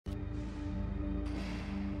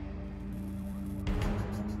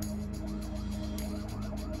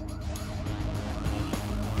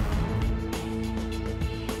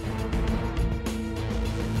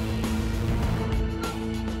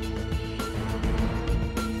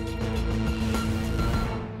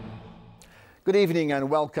Good evening and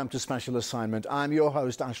welcome to Special Assignment. I'm your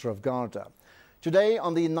host, Ashraf Garda. Today,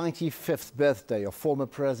 on the 95th birthday of former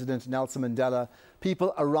President Nelson Mandela,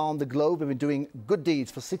 people around the globe have been doing good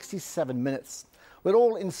deeds for 67 minutes. We're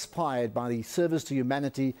all inspired by the service to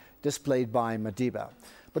humanity displayed by Madiba.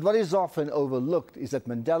 But what is often overlooked is that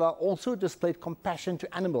Mandela also displayed compassion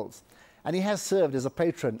to animals, and he has served as a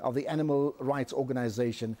patron of the animal rights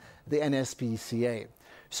organization, the SABC.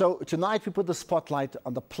 So tonight we put the spotlight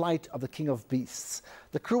on the plight of the king of beasts.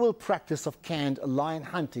 The cruel practice of canned lion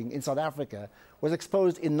hunting in South Africa was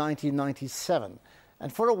exposed in 1997,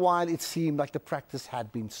 and for a while it seemed like the practice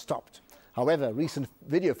had been stopped. However, recent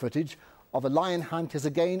video footage of a lion hunt has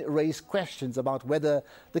again raised questions about whether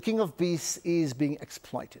the king of beasts is being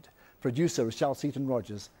exploited. Producer Rochelle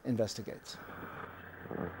Seaton-Rogers investigates.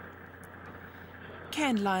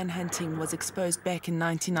 Canned lion hunting was exposed back in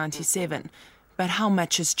 1997. But how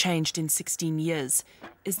much has changed in 16 years?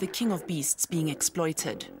 Is the king of beasts being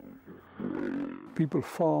exploited? People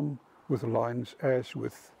farm with lions as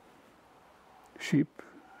with sheep,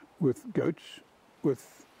 with goats,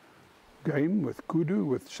 with game, with kudu,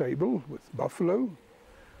 with sable, with buffalo,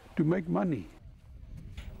 to make money.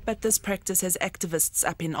 But this practice has activists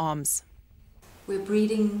up in arms. We're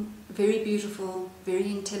breeding very beautiful, very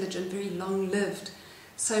intelligent, very long-lived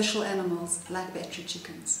social animals like battery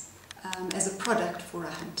chickens. As a product for a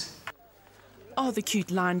hunt. Are the cute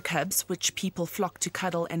lion cubs, which people flock to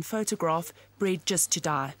cuddle and photograph, bred just to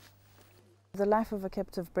die? The life of a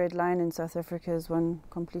captive bred lion in South Africa is one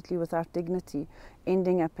completely without dignity,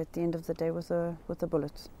 ending up at the end of the day with a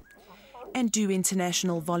bullet. And do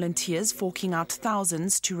international volunteers forking out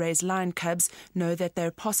thousands to raise lion cubs know that they're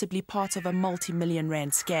possibly part of a multi-million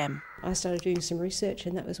rand scam? I started doing some research,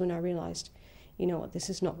 and that was when I realised, you know what, this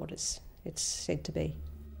is not what it's said to be.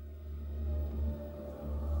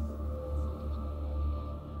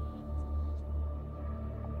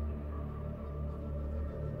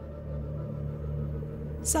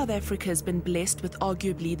 South Africa has been blessed with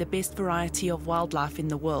arguably the best variety of wildlife in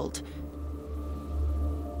the world.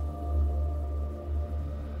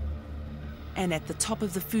 And at the top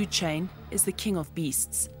of the food chain is the king of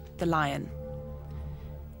beasts, the lion.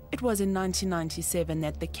 It was in 1997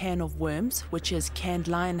 that the can of worms, which is canned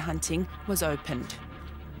lion hunting, was opened.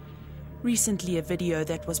 Recently, a video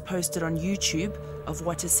that was posted on YouTube of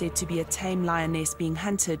what is said to be a tame lioness being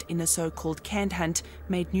hunted in a so-called canned hunt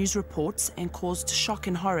made news reports and caused shock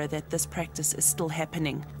and horror that this practice is still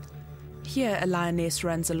happening. Here, a lioness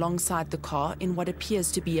runs alongside the car in what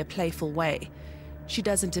appears to be a playful way. She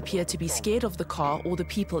doesn't appear to be scared of the car or the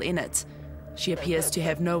people in it. She appears to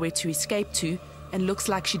have nowhere to escape to and looks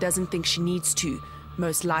like she doesn't think she needs to,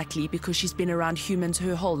 most likely because she's been around humans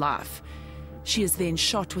her whole life. She is then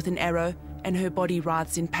shot with an arrow and her body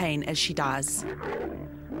writhes in pain as she dies.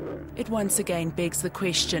 It once again begs the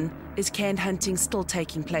question, is canned hunting still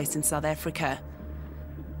taking place in South Africa?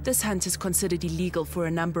 This hunt is considered illegal for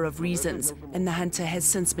a number of reasons, and the hunter has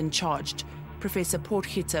since been charged. Professor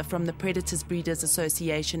part1 from the Predators Breeders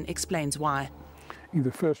Association explains why. In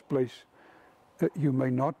the first place, you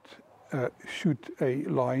may not shoot a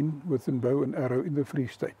lion with a bow and arrow in the Free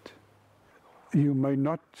State. You may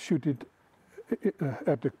not shoot it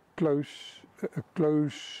at a close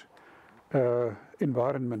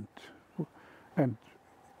environment, and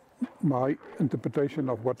my interpretation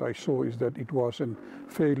of what I saw is that it was a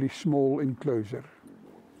fairly small enclosure.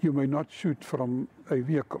 You may not shoot from a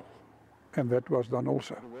vehicle, and that was done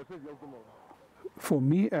also. For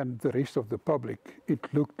me and the rest of the public,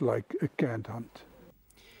 it looked like a canned hunt.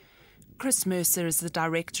 Chris Mercer is the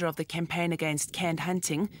director of the campaign against canned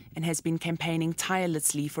hunting and has been campaigning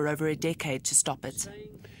tirelessly for over a decade to stop it.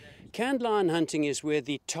 Canned lion hunting is where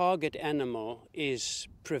the target animal is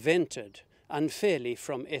prevented unfairly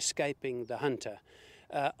from escaping the hunter,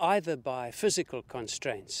 either by physical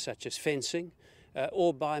constraints such as fencing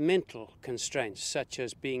or by mental constraints such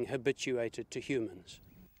as being habituated to humans.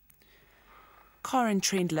 Karen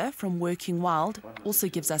Trendler from Working Wild also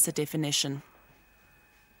gives us a definition.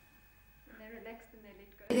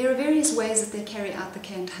 There are various ways that they carry out the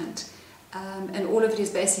canned hunt, and all of it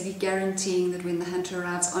is basically guaranteeing that when the hunter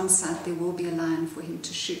arrives on site there will be a lion for him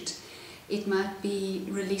to shoot. It might be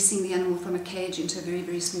releasing the animal from a cage into a very,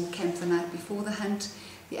 very small camp the night before the hunt.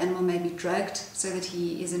 The animal may be drugged so that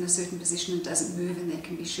he is in a certain position and doesn't move and they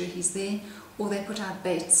can be sure he's there, or they put out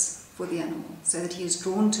baits for the animal so that he is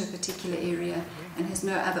drawn to a particular area and has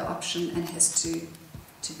no other option and has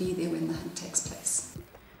to be there when the hunt takes place.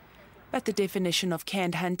 But the definition of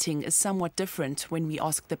canned hunting is somewhat different when we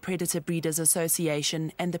ask the Predator Breeders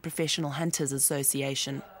Association and the Professional Hunters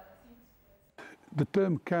Association. The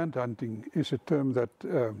term canned hunting is a term that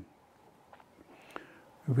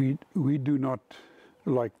we do not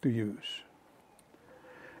like to use.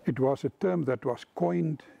 It was a term that was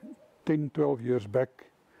coined 10, 12 years back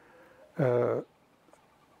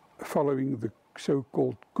following the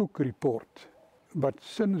so-called Cook Report. But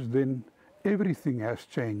since then, everything has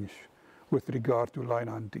changed with regard to lion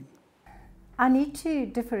hunting. I need to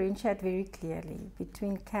differentiate very clearly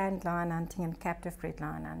between canned lion hunting and captive bred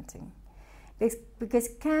lion hunting. Because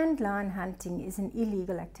canned lion hunting is an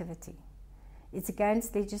illegal activity. It's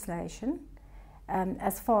against legislation.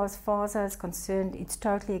 As far as FASA is concerned, it's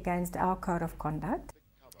totally against our code of conduct.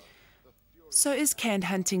 So is canned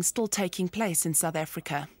hunting still taking place in South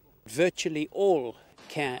Africa? Virtually all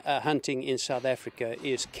hunting in South Africa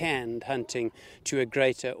is canned hunting to a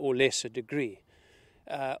greater or lesser degree.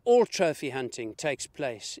 All trophy hunting takes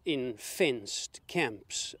place in fenced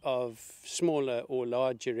camps of smaller or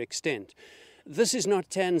larger extent. This is not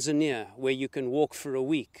Tanzania, where you can walk for a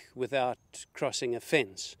week without crossing a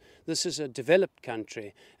fence. This is a developed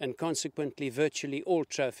country, and consequently virtually all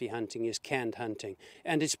trophy hunting is canned hunting,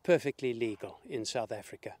 and it's perfectly legal in South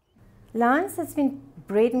Africa. Lions has been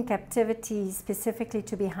bred in captivity specifically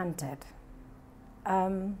to be hunted.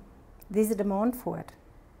 There's a demand for it.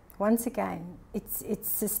 Once again, it's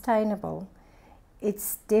sustainable.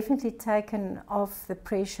 It's definitely taken off the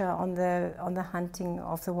pressure on the hunting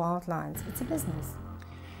of the wild lions. It's a business.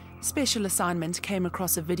 Special Assignment came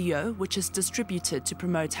across a video which is distributed to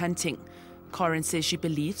promote hunting. Corin says she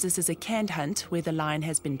believes this is a canned hunt where the lion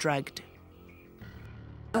has been drugged.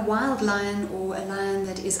 A wild lion or a lion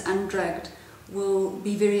that is undrugged will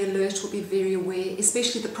be very alert, will be very aware,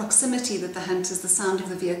 especially the proximity that the hunters, the sound of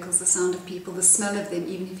the vehicles, the sound of people, the smell of them,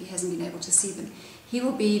 even if he hasn't been able to see them. He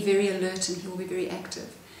will be very alert and he will be very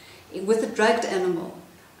active. With a drugged animal,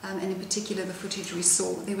 and in particular the footage we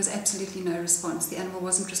saw, there was absolutely no response. The animal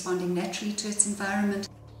wasn't responding naturally to its environment.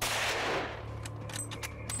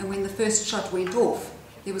 And when the first shot went off,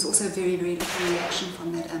 there was also very, very little reaction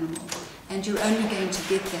from that animal. And you're only going to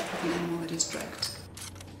get that with an animal that is drugged.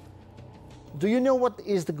 Do you know what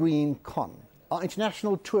is the green con? Are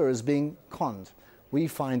international tourists being conned? We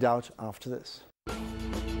find out after this.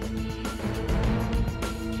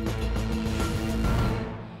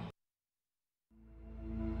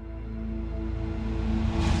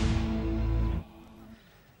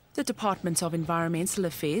 The Department of Environmental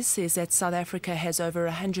Affairs says that South Africa has over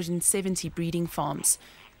 170 breeding farms.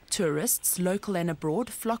 Tourists, local and abroad,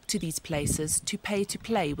 flock to these places to pay to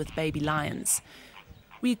play with baby lions.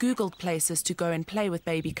 We Googled places to go and play with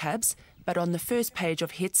baby cubs, but on the first page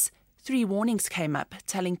of hits, 3 warnings came up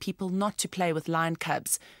telling people not to play with lion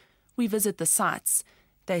cubs. We visit the sites.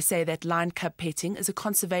 They say that lion cub petting is a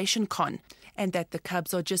conservation con and that the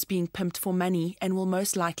cubs are just being pimped for money and will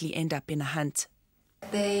most likely end up in a hunt.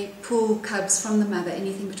 They pull cubs from the mother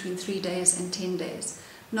anything between 3 days and 10 days.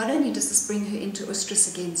 Not only does this bring her into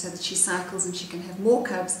oestrus again so that she cycles and she can have more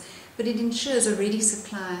cubs, but it ensures a ready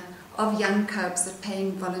supply of young cubs that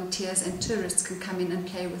paying volunteers and tourists can come in and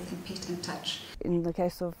play with and pet and touch. In the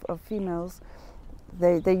case of females,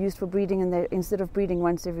 they're used for breeding, and instead of breeding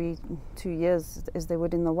once every 2 years as they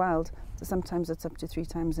would in the wild, sometimes it's up to 3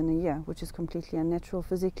 times in a year, which is completely unnatural.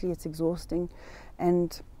 Physically it's exhausting,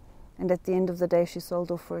 and at the end of the day she's sold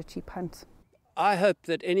off for a cheap hunt. I hope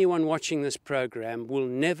that anyone watching this program will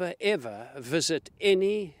never ever visit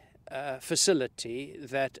any facility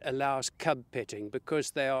that allows cub petting,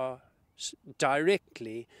 because they are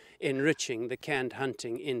directly enriching the canned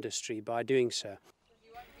hunting industry by doing so.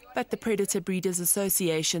 But the Predator Breeders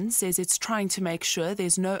Association says it's trying to make sure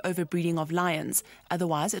there's no overbreeding of lions,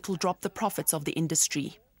 otherwise it will drop the profits of the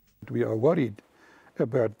industry. We are worried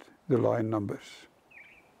about the lion numbers,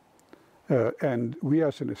 and we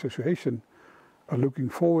as an association are looking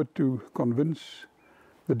forward to convince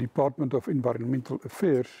the Department of Environmental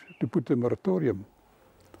Affairs to put a moratorium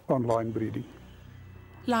on lion breeding.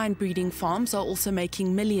 Lion breeding farms are also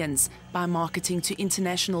making millions by marketing to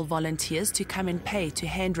international volunteers to come and pay to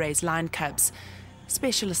hand-raise lion cubs.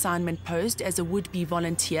 Special Assignment posed as a would-be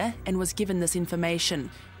volunteer and was given this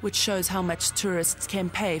information, which shows how much tourists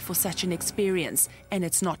can pay for such an experience, and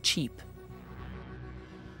it's not cheap.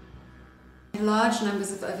 Large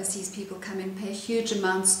numbers of overseas people come and pay huge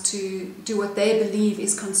amounts to do what they believe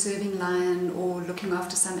is conserving lion or looking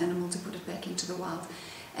after some animal to put it back into the wild.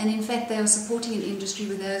 And in fact, they are supporting an industry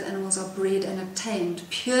where those animals are bred and obtained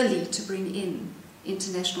purely to bring in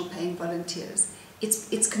international paying volunteers.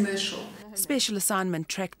 It's commercial. Special Assignment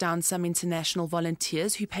tracked down some international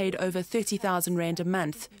volunteers who paid over 30,000 rand a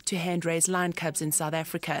month to hand-raise lion cubs in South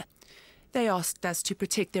Africa. They asked us to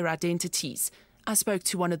protect their identities. I spoke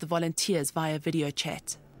to one of the volunteers via video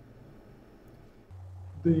chat.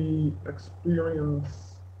 The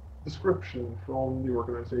experience description from the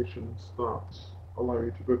organisations that allow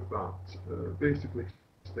you to book that basically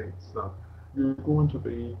states that you're going to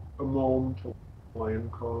be a mom to lion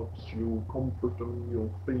cubs, you'll comfort them,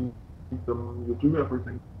 you'll feed them, you'll do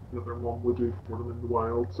everything that their mom would do for them in the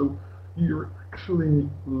wild. So you're actually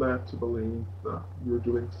led to believe that you're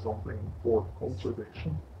doing something for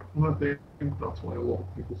conservation. And I think that's why a lot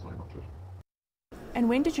of people sign up to it. And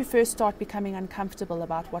when did you first start becoming uncomfortable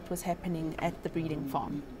about what was happening at the breeding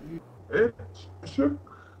farm? It took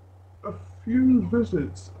a few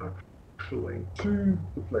visits actually to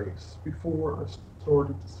the place before I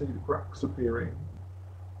started to see the cracks appearing.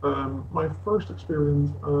 My first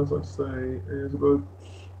experience, as I say, is about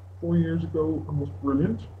 4 years ago and was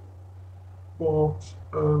brilliant. But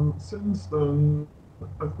since then,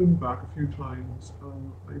 I've been back a few times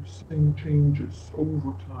and I've seen changes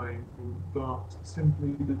over time that simply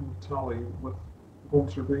didn't tally with the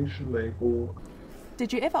conservation label.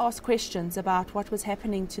 Did you ever ask questions about what was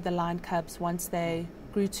happening to the lion cubs once they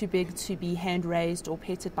grew too big to be hand-raised or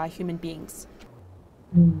petted by human beings?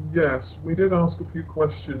 Yes, we did ask a few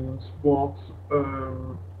questions, but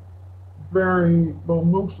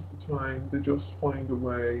most of the time they just find a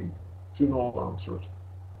way to not answer it.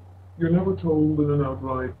 You're never told in an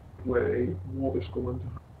outright way what is going to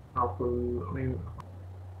happen. I mean,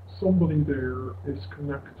 somebody there is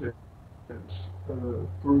connected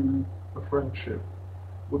through a friendship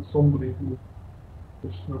with somebody who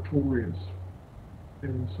is notorious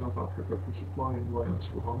in South Africa for supplying lions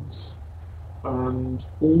for hunts. And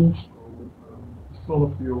also, the son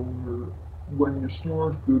of the owner, when you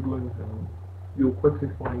start Googling him, you'll quickly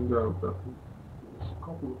find out that he was a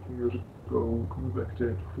couple of years ago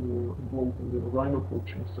convicted for involvement in a rhino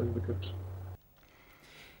poaching syndicate.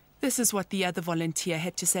 This is what the other volunteer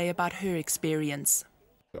had to say about her experience.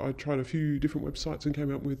 I tried a few different websites and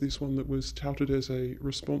came up with this one that was touted as a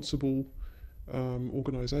responsible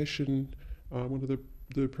organisation. One of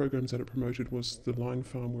the programs that it promoted was the lion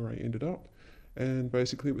farm where I ended up, and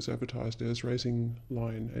basically it was advertised as raising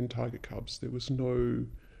lion and tiger cubs. There was no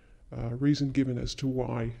reason given as to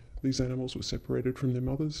why these animals were separated from their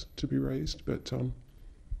mothers to be raised, but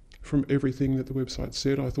from everything that the website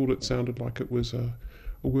said, I thought it sounded like it was a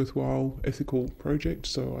worthwhile ethical project,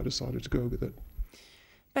 so I decided to go with it.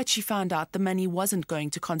 But she found out the money wasn't going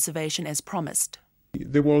to conservation as promised.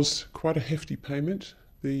 There was quite a hefty payment.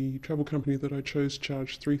 The travel company that I chose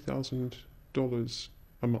charged $3,000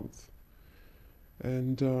 a month.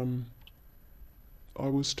 And I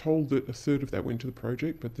was told that a third of that went to the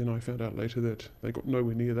project, but then I found out later that they got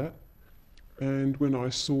nowhere near that. And when I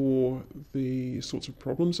saw the sorts of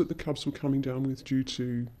problems that the cubs were coming down with due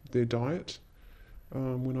to their diet,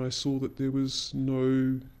 when I saw that there was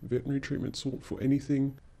no veterinary treatment sought for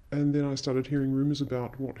anything, and then I started hearing rumours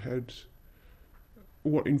about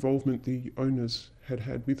what involvement the owners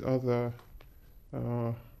had with other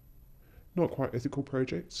not quite ethical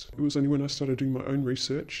projects. It was only when I started doing my own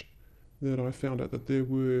research that I found out that there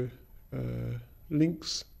were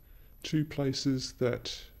links to places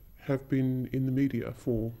that have been in the media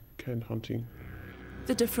for canned hunting.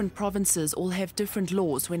 The different provinces all have different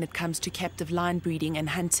laws when it comes to captive lion breeding and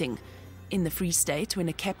hunting. In the Free State, when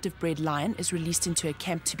a captive bred lion is released into a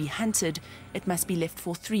camp to be hunted, it must be left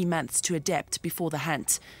for 3 months to adapt before the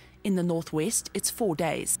hunt. In the Northwest, it's 4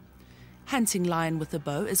 days. Hunting lion with a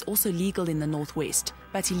bow is also legal in the Northwest,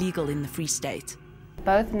 but illegal in the Free State.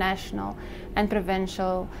 Both national and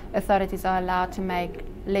provincial authorities are allowed to make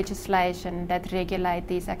legislation that regulate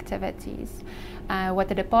these activities. What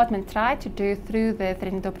the department tried to do through the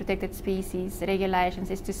threatened or protected species regulations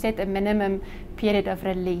is to set a minimum period of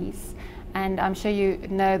release. And I'm sure you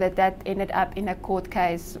know that ended up in a court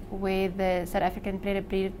case where the South African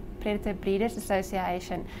Predator Breeders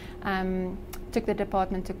Association took the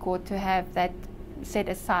department to court to have that set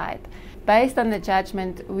aside. Based on the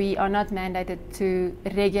judgment, we are not mandated to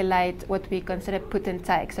regulate what we consider put and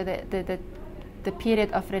take, so the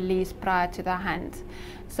period of release prior to the hunt.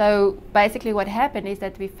 So basically what happened is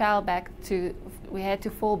that we had to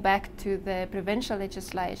fall back to the provincial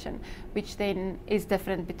legislation, which then is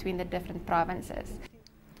different between the different provinces.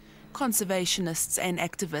 Conservationists and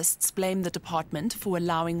activists blame the department for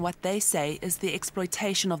allowing what they say is the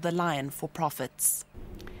exploitation of the lion for profits.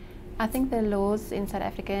 I think the laws in South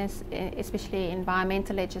Africa, especially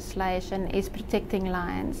environmental legislation, is protecting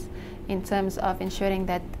lions in terms of ensuring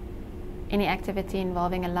that any activity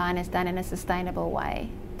involving a lion is done in a sustainable way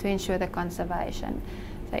to ensure the conservation.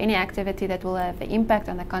 So any activity that will have an impact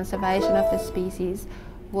on the conservation of the species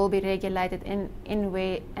will be regulated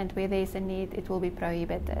where there is a need, it will be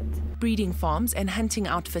prohibited. Breeding farms and hunting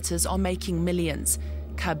outfitters are making millions.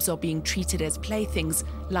 Cubs are being treated as playthings,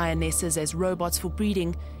 lionesses as robots for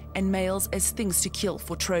breeding, and males as things to kill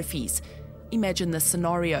for trophies. Imagine this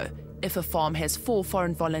scenario. If a farm has 4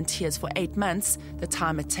 foreign volunteers for 8 months, the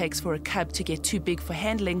time it takes for a cub to get too big for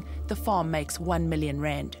handling, the farm makes 1 million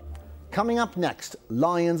rand. Coming up next,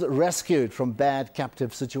 lions rescued from bad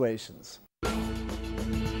captive situations.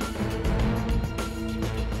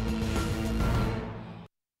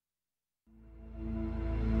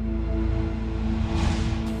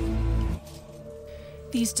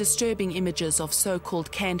 These disturbing images of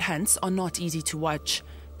so-called canned hunts are not easy to watch,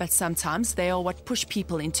 but sometimes they are what push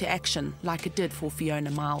people into action, like it did for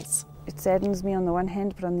Fiona Miles. It saddens me on the one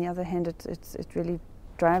hand, but on the other hand, it really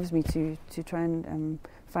drives me to try and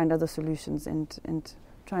find other solutions and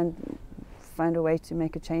try and find a way to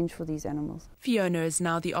make a change for these animals. Fiona is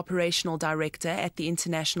now the operational director at the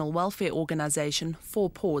international welfare organisation 4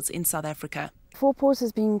 Paws in South Africa. 4 Paws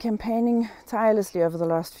has been campaigning tirelessly over the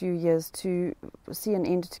last few years to see an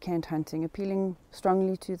end to canned hunting, appealing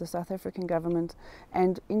strongly to the South African government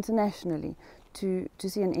and internationally to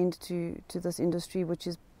see an end to this industry, which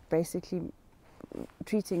is basically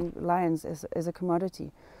treating lions as a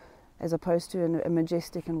commodity, as opposed to a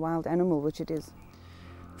majestic and wild animal, which it is.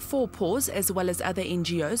 4 Paws, as well as other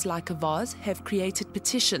NGOs like Avaz, have created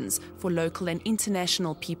petitions for local and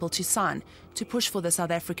international people to sign to push for the South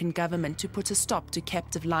African government to put a stop to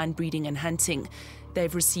captive lion breeding and hunting.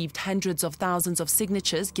 They've received hundreds of thousands of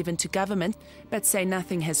signatures given to government, but say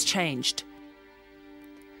nothing has changed.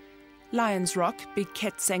 Lions Rock Big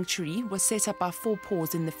Cat Sanctuary was set up by 4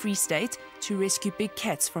 Paws in the Free State to rescue big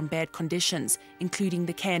cats from bad conditions, including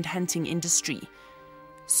the canned hunting industry.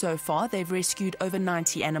 So far, they've rescued over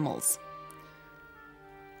 90 animals.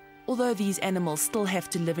 Although these animals still have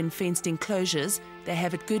to live in fenced enclosures, they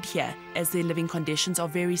have it good here, as their living conditions are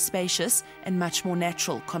very spacious and much more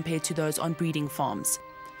natural compared to those on breeding farms.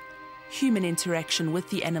 Human interaction with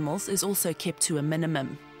the animals is also kept to a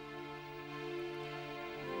minimum.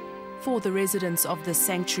 For the residents of this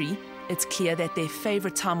sanctuary, it's clear that their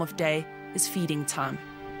favourite time of day is feeding time.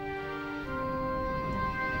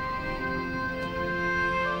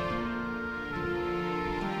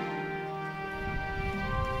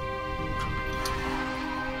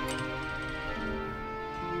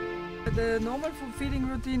 The normal feeding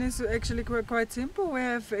routine is actually quite simple. We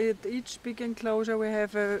have at each big enclosure we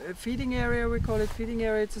have a feeding area. We call it feeding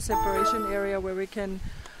area. It's a separation area where we can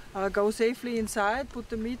go safely inside, put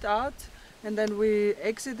the meat out, and then we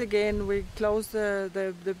exit again. We close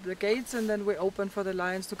the gates and then we open for the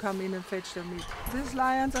lions to come in and fetch their meat. These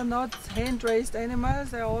lions are not hand-raised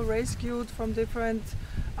animals. They're all rescued from different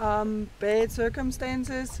bad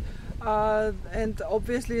circumstances. And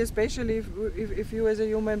obviously, especially if you as a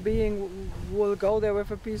human being will go there with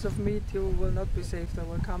a piece of meat, you will not be safe. They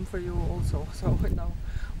will come for you also. So no,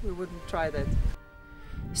 we wouldn't try that.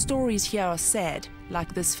 Stories here are sad,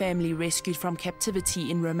 like this family rescued from captivity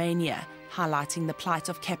in Romania, highlighting the plight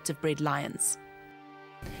of captive-bred lions.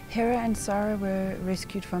 Hera and Sarah were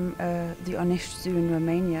rescued from the Onești Zoo in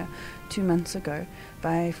Romania 2 months ago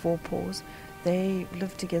by 4 Paws. They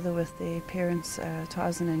lived together with their parents,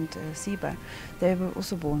 Tarzan and Siba. They were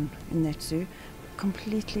also born in that zoo.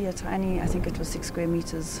 Completely a tiny, I think it was 6 square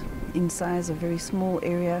meters in size, a very small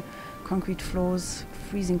area, concrete floors,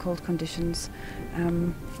 freezing cold conditions.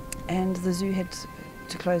 And the zoo had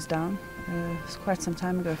to close down quite some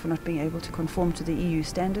time ago for not being able to conform to the EU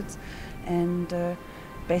standards. And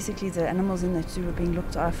basically the animals in that zoo were being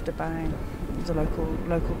looked after by the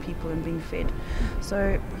local people and being fed.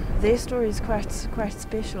 So their story is quite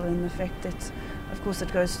special in the fact that, of course,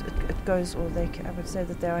 it goes, or I would say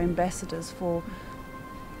that they are ambassadors for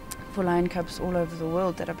lion cubs all over the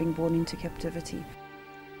world that are being born into captivity.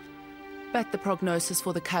 But the prognosis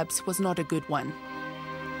for the cubs was not a good one.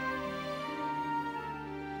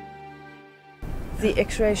 The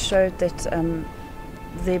X-rays showed that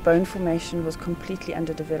their bone formation was completely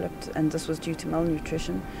underdeveloped, and this was due to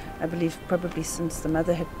malnutrition. I believe probably since the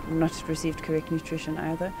mother had not received correct nutrition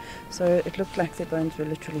either. So it looked like their bones were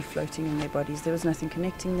literally floating in their bodies. There was nothing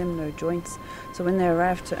connecting them, no joints. So when they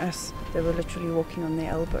arrived to us, they were literally walking on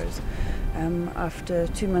their elbows. After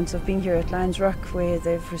 2 months of being here at Lions Rock, where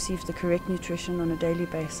they've received the correct nutrition on a daily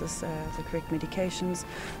basis, the correct medications,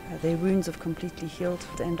 their wounds have completely healed.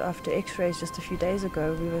 And after x-rays just a few days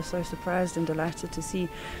ago, we were so surprised and delighted to see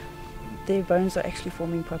their bones are actually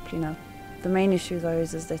forming properly now. The main issue though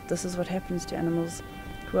is that this is what happens to animals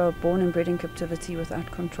who are born and bred in captivity without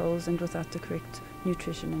controls and without the correct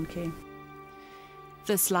nutrition and care.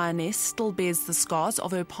 This lioness still bears the scars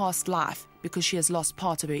of her past life because she has lost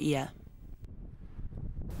part of her ear.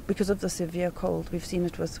 because of the severe cold, we've seen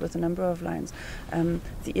it with a number of lions,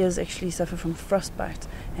 the ears actually suffer from frostbite,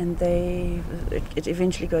 and it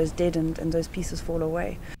eventually goes dead, and those pieces fall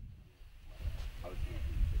away.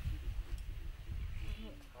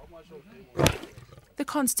 The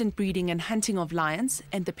constant breeding and hunting of lions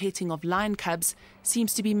and the petting of lion cubs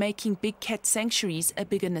seems to be making big cat sanctuaries a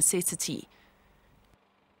bigger necessity.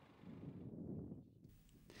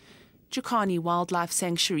 Jukani Wildlife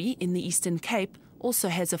Sanctuary in the Eastern Cape also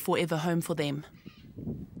has a forever home for them.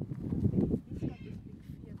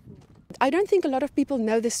 I don't think a lot of people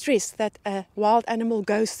know the stress that a wild animal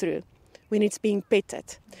goes through when it's being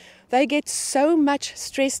petted. They get so much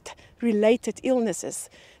stress-related illnesses.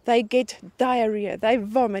 They get diarrhea, they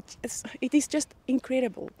vomit. It is just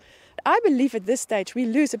incredible. I believe at this stage we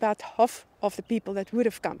lose about half of the people that would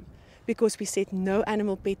have come because we said no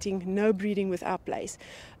animal petting, no breeding with our place.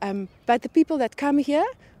 But the people that come here,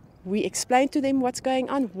 we explain to them what's going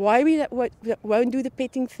on, why we won't do the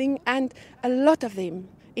petting thing, and a lot of them,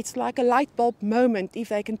 it's like a light bulb moment if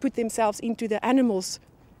they can put themselves into the animals'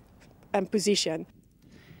 position.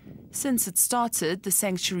 Since it started, the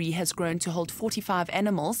sanctuary has grown to hold 45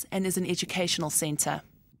 animals and is an educational centre.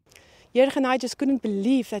 Jurgen and I just couldn't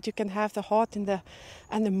believe that you can have the heart and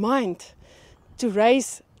the mind to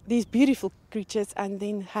raise these beautiful creatures and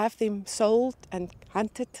then have them sold and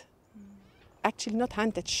hunted. Actually not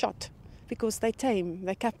hunted, shot, because they're tame,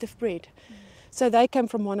 they're captive bred. So they come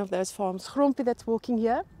from one of those farms. Grompie that's walking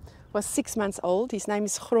here was 6 months old. His name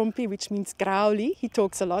is Grompie, which means growly. He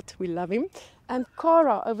talks a lot, we love him. And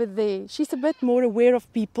Cara over there, she's a bit more aware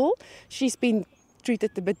of people. She's been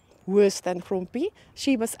treated a bit worse than Grompie.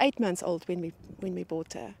 She was 8 months old when we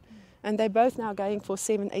bought her. And they're both now going for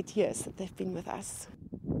 7-8 years that they've been with us.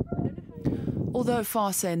 Although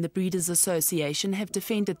FASA and the Breeders' Association have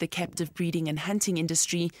defended the captive breeding and hunting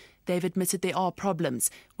industry, they've admitted there are problems,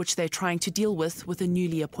 which they're trying to deal with a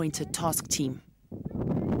newly appointed task team.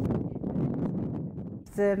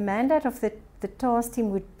 The mandate of the task team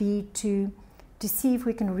would be to see if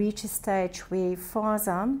we can reach a stage where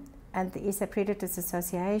FASA and the SA Predators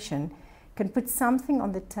Association can put something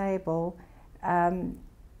on the table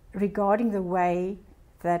regarding the way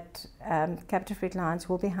that captive bred lions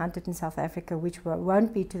will be hunted in South Africa, which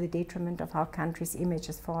won't be to the detriment of our country's image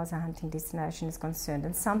as far as a hunting destination is concerned,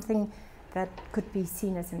 and something that could be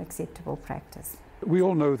seen as an acceptable practice. We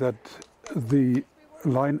all know that the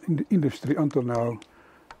lion industry until now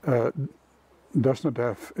does not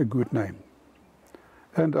have a good name.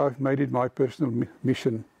 And I've made it my personal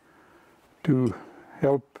mission to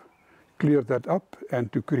help clear that up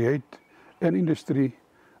and to create an industry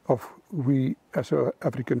of we as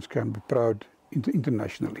Africans can be proud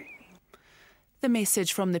internationally. The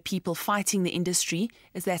message from the people fighting the industry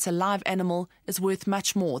is that a live animal is worth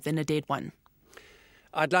much more than a dead one.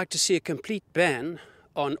 I'd like to see a complete ban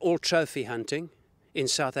on all trophy hunting in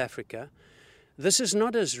South Africa. This is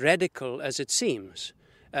not as radical as it seems.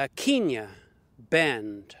 Kenya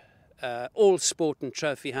banned all sport and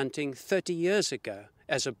trophy hunting 30 years ago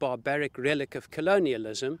as a barbaric relic of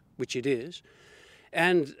colonialism, which it is,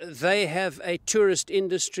 and they have a tourist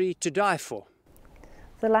industry to die for.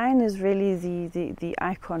 The lion is really the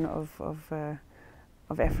icon of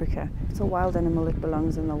Africa. It's a wild animal, it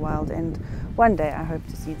belongs in the wild, and one day I hope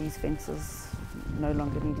to see these fences no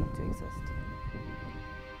longer needing to exist.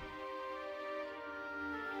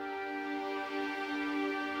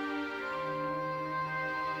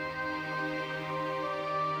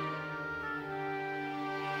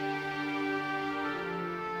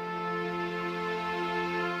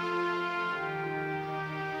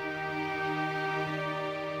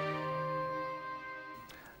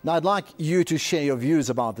 Now, I'd like you to share your views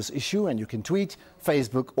about this issue, and you can tweet,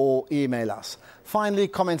 Facebook or email us. Finally,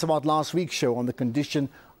 comments about last week's show on the condition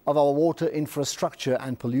of our water infrastructure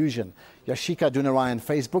and pollution. Yashika Dunarayan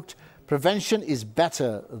Facebooked, prevention is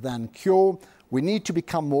better than cure. We need to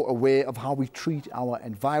become more aware of how we treat our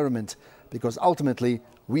environment, because ultimately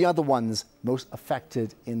we are the ones most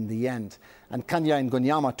affected in the end. And Kanya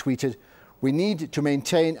Ngonyama tweeted, we need to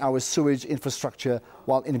maintain our sewage infrastructure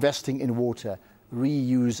while investing in water.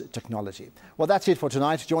 Reuse technology. Well, that's it for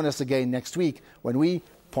tonight. Join us again next week when we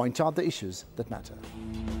point out the issues that matter.